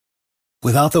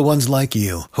Without the ones like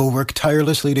you, who work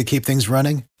tirelessly to keep things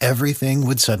running, everything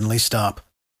would suddenly stop.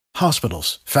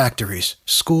 Hospitals, factories,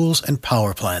 schools, and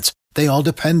power plants, they all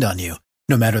depend on you.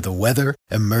 No matter the weather,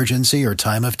 emergency, or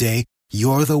time of day,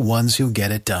 you're the ones who get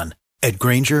it done. At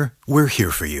Grainger, we're here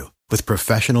for you with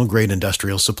professional-grade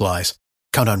industrial supplies.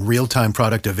 Count on real-time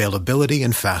product availability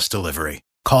and fast delivery.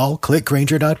 Call, click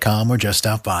Grainger.com, or just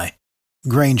stop by.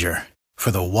 Grainger, for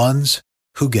the ones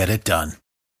who get it done.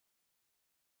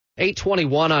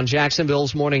 8:21 on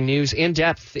Jacksonville's Morning News. In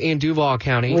depth in Duval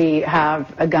County. We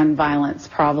have a gun violence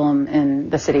problem in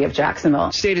the city of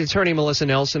Jacksonville. State Attorney Melissa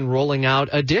Nelson rolling out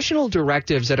additional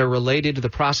directives that are related to the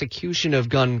prosecution of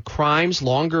gun crimes,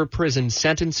 longer prison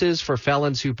sentences for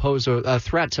felons who pose a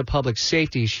threat to public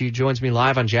safety. She joins me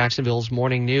live on Jacksonville's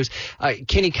Morning News.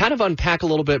 Can you kind of unpack a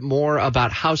little bit more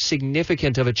about how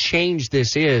significant of a change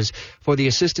this is for the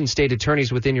assistant state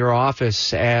attorneys within your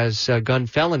office as gun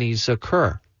felonies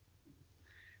occur?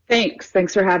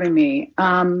 Thanks for having me.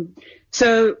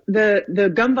 So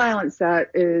the gun violence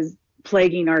that is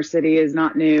plaguing our city is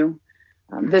not new.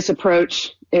 This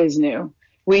approach is new.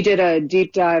 We did a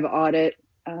deep dive audit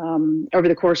over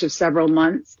the course of several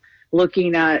months,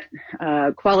 looking at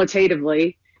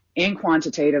qualitatively and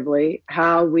quantitatively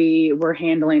how we were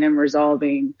handling and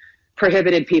resolving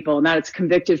prohibited people, and that it's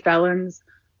convicted felons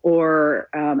or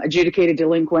adjudicated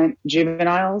delinquent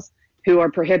juveniles who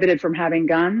are prohibited from having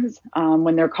guns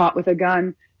when they're caught with a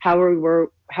gun, how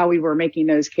we were making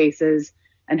those cases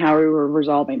and how we were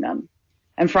resolving them.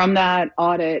 And from that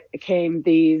audit came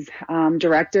these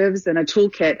directives and a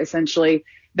toolkit essentially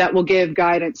that will give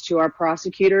guidance to our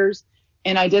prosecutors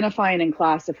in identifying and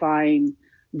classifying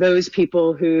those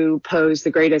people who pose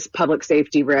the greatest public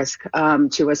safety risk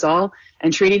to us all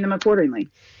and treating them accordingly.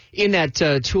 In that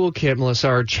toolkit, Melissa,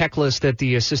 our checklist that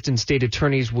the assistant state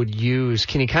attorneys would use,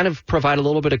 can you kind of provide a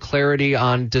little bit of clarity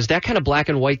on, does that kind of black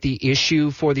and white the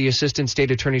issue for the assistant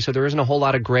state attorney so there isn't a whole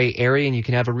lot of gray area and you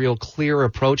can have a real clear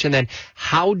approach? And then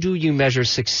how do you measure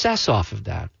success off of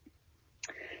that?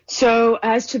 So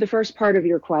as to the first part of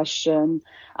your question,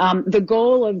 the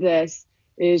goal of this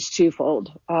is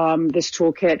twofold, this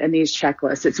toolkit and these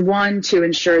checklists. It's one, to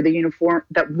ensure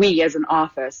that we as an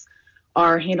office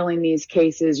are handling these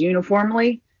cases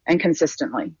uniformly and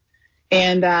consistently,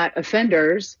 and that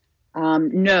offenders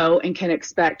know and can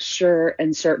expect sure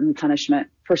and certain punishment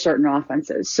for certain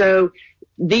offenses. So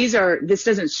this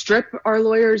doesn't strip our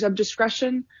lawyers of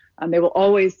discretion. They will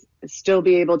always still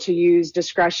be able to use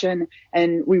discretion,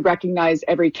 and we recognize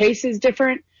every case is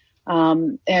different.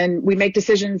 And we make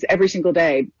decisions every single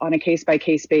day on a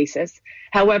case-by-case basis.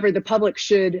 However, the public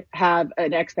should have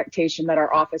an expectation that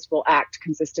our office will act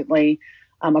consistently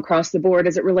across the board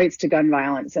as it relates to gun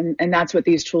violence. And that's what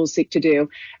these tools seek to do.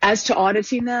 As to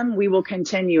auditing them, we will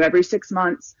continue every 6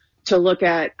 months to look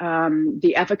at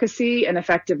the efficacy and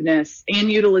effectiveness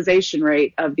and utilization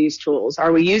rate of these tools.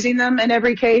 Are we using them in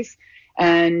every case?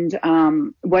 And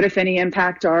what, if any,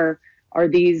 impact are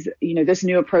these, this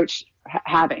new approach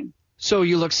having? So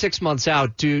you look 6 months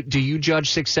out. Do you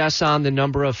judge success on the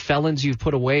number of felons you've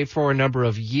put away for a number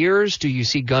of years? Do you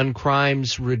see gun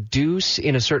crimes reduce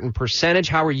in a certain percentage?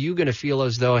 How are you going to feel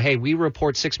as though, hey, we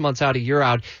report 6 months out, a year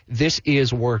out, this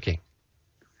is working?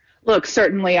 Look,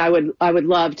 certainly I would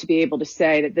love to be able to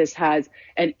say that this has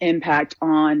an impact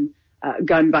on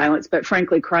gun violence, but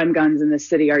frankly, crime guns in this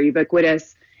city are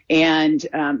ubiquitous. And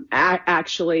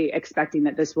actually expecting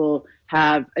that this will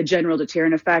have a general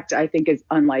deterrent effect, I think, is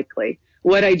unlikely.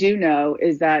 What I do know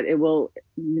is that it will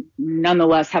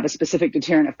nonetheless have a specific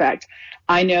deterrent effect.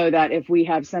 I know that if we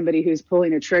have somebody who's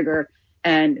pulling a trigger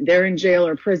and they're in jail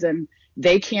or prison,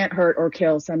 they can't hurt or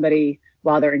kill somebody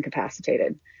while they're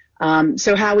incapacitated.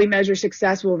 So how we measure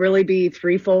success will really be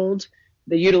threefold: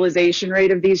 the utilization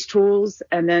rate of these tools,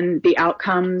 and then the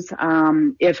outcomes,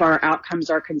 if our outcomes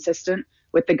are consistent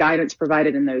with the guidance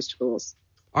provided in those tools.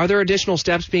 Are there additional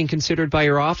steps being considered by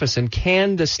your office, and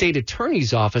can the state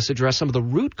attorney's office address some of the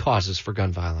root causes for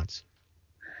gun violence?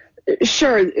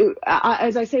 Sure.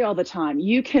 As I say all the time,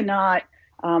 you cannot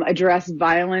address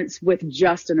violence with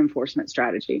just an enforcement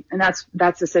strategy. And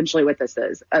that's essentially what this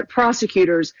is.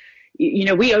 Prosecutors,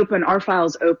 we open our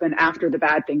files open after the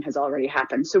bad thing has already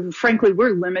happened. So frankly, we're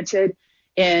limited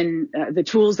in the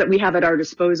tools that we have at our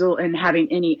disposal and having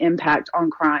any impact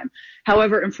on crime.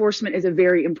 However, enforcement is a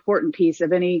very important piece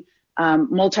of any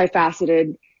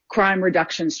multifaceted crime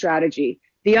reduction strategy.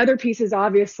 The other pieces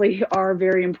obviously are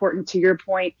very important to your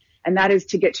point, and that is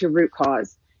to get to root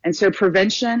cause. And so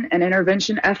prevention and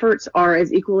intervention efforts are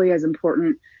as equally as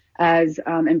important as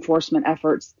enforcement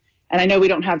efforts. And I know we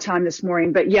don't have time this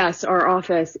morning, but yes, our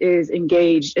office is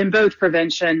engaged in both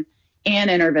prevention and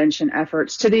intervention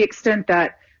efforts to the extent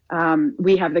that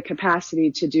we have the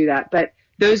capacity to do that. But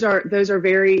those are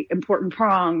very important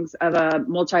prongs of a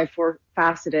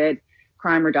multifaceted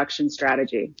crime reduction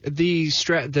strategy.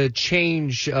 The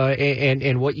change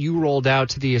and what you rolled out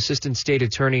to the assistant state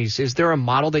attorneys, is there a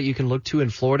model that you can look to in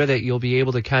Florida that you'll be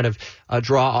able to kind of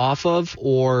draw off of,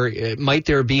 or might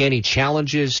there be any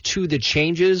challenges to the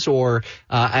changes? Or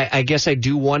I guess I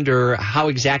do wonder, how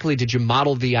exactly did you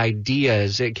model the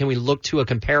ideas? Can we look to a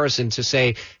comparison to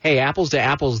say, hey, apples to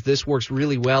apples, this works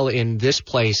really well in this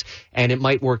place and it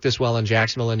might work this well in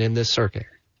Jacksonville and in this circuit?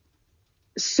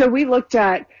 So we looked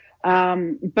at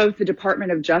both the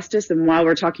Department of Justice, and while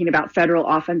we're talking about federal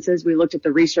offenses, we looked at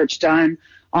the research done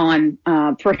on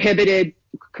prohibited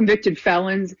convicted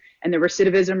felons and the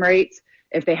recidivism rates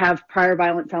if they have prior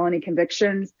violent felony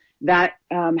convictions. That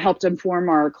helped inform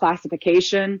our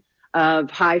classification of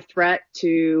high threat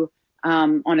to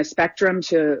on a spectrum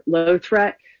to low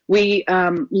threat. We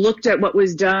looked at what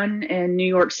was done in New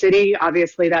York City.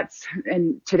 Obviously, that's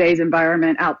in today's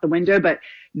environment out the window, but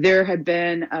there had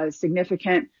been a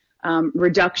significant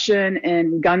reduction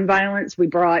in gun violence. We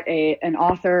brought an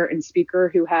author and speaker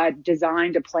who had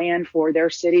designed a plan for their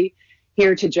city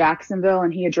here to Jacksonville,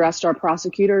 and he addressed our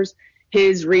prosecutors.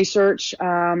 His research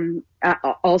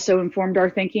also informed our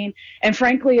thinking. And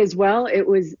frankly, as well, it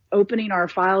was opening our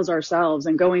files ourselves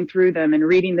and going through them and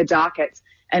reading the dockets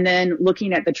and then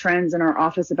looking at the trends in our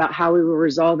office about how we were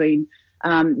resolving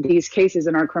these cases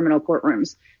in our criminal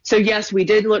courtrooms. So yes, we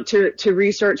did look to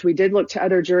research. We did look to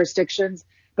other jurisdictions,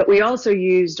 but we also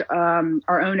used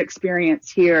our own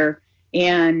experience here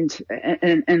and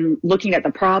looking at the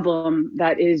problem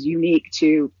that is unique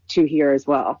to here as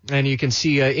well. And you can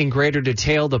see in greater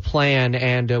detail the plan,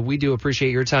 and we do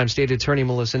appreciate your time, State Attorney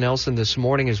Melissa Nelson, this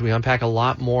morning as we unpack a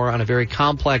lot more on a very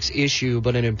complex issue,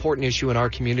 but an important issue in our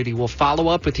community. We'll follow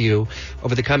up with you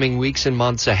over the coming weeks and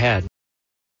months ahead.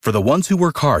 For the ones who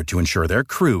work hard to ensure their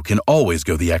crew can always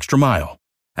go the extra mile,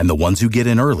 and the ones who get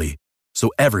in early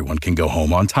so everyone can go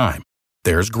home on time,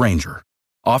 there's Grainger,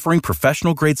 offering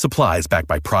professional-grade supplies backed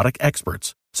by product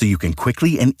experts so you can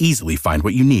quickly and easily find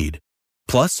what you need.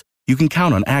 Plus, you can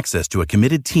count on access to a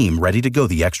committed team ready to go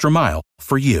the extra mile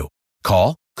for you.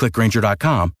 Call, click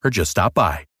Grainger.com, or just stop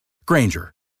by.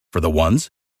 Grainger, for the ones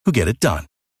who get it done.